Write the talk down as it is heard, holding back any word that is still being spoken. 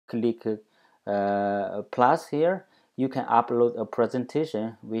click plus here, you can upload a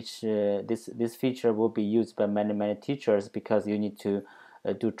presentation, which this feature will be used by many teachers, because you need to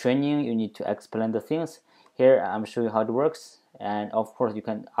do training, you need to explain the things. Here I'm showing you how it works, and of course you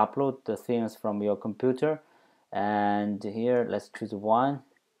can upload the things from your computer. And here let's choose one.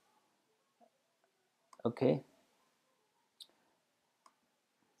 Okay,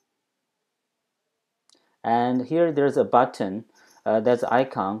 and here there's a button, that's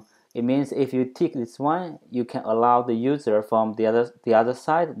icon. It means if you tick this one, you can allow the user from the other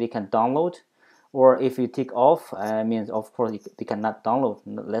side, they can download. Or if you tick off, means of course they cannot download.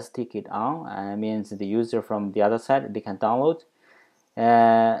 Let's tick it on, means the user from the other side, they can download.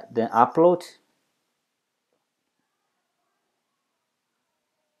 Then upload.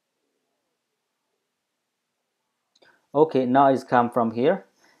 Okay, now it's come from here,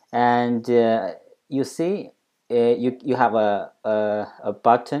 and you see you have a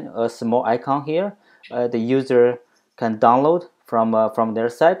button, a small icon here. The user can download from their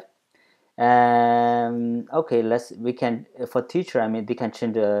side. Okay, we can, for teacher, I mean, they can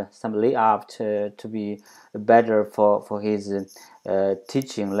change some layout to be better for his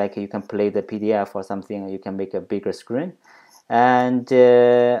teaching. Like you can play the PDF or something, you can make a bigger screen. And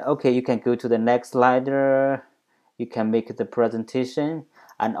okay, you can go to the next slider, you can make the presentation.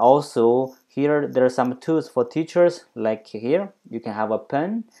 And also here there are some tools for teachers, like here you can have a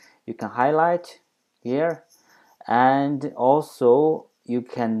pen, you can highlight here, and also you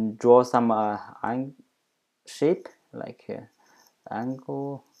can draw some shape, like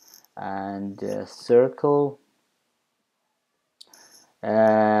angle and circle,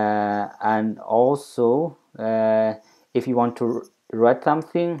 and also if you want to write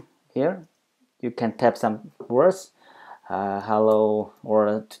something here, you can type some words, hello,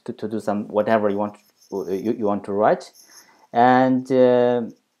 or to do some whatever you want to write. And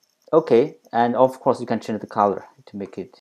okay, and of course you can change the color to make it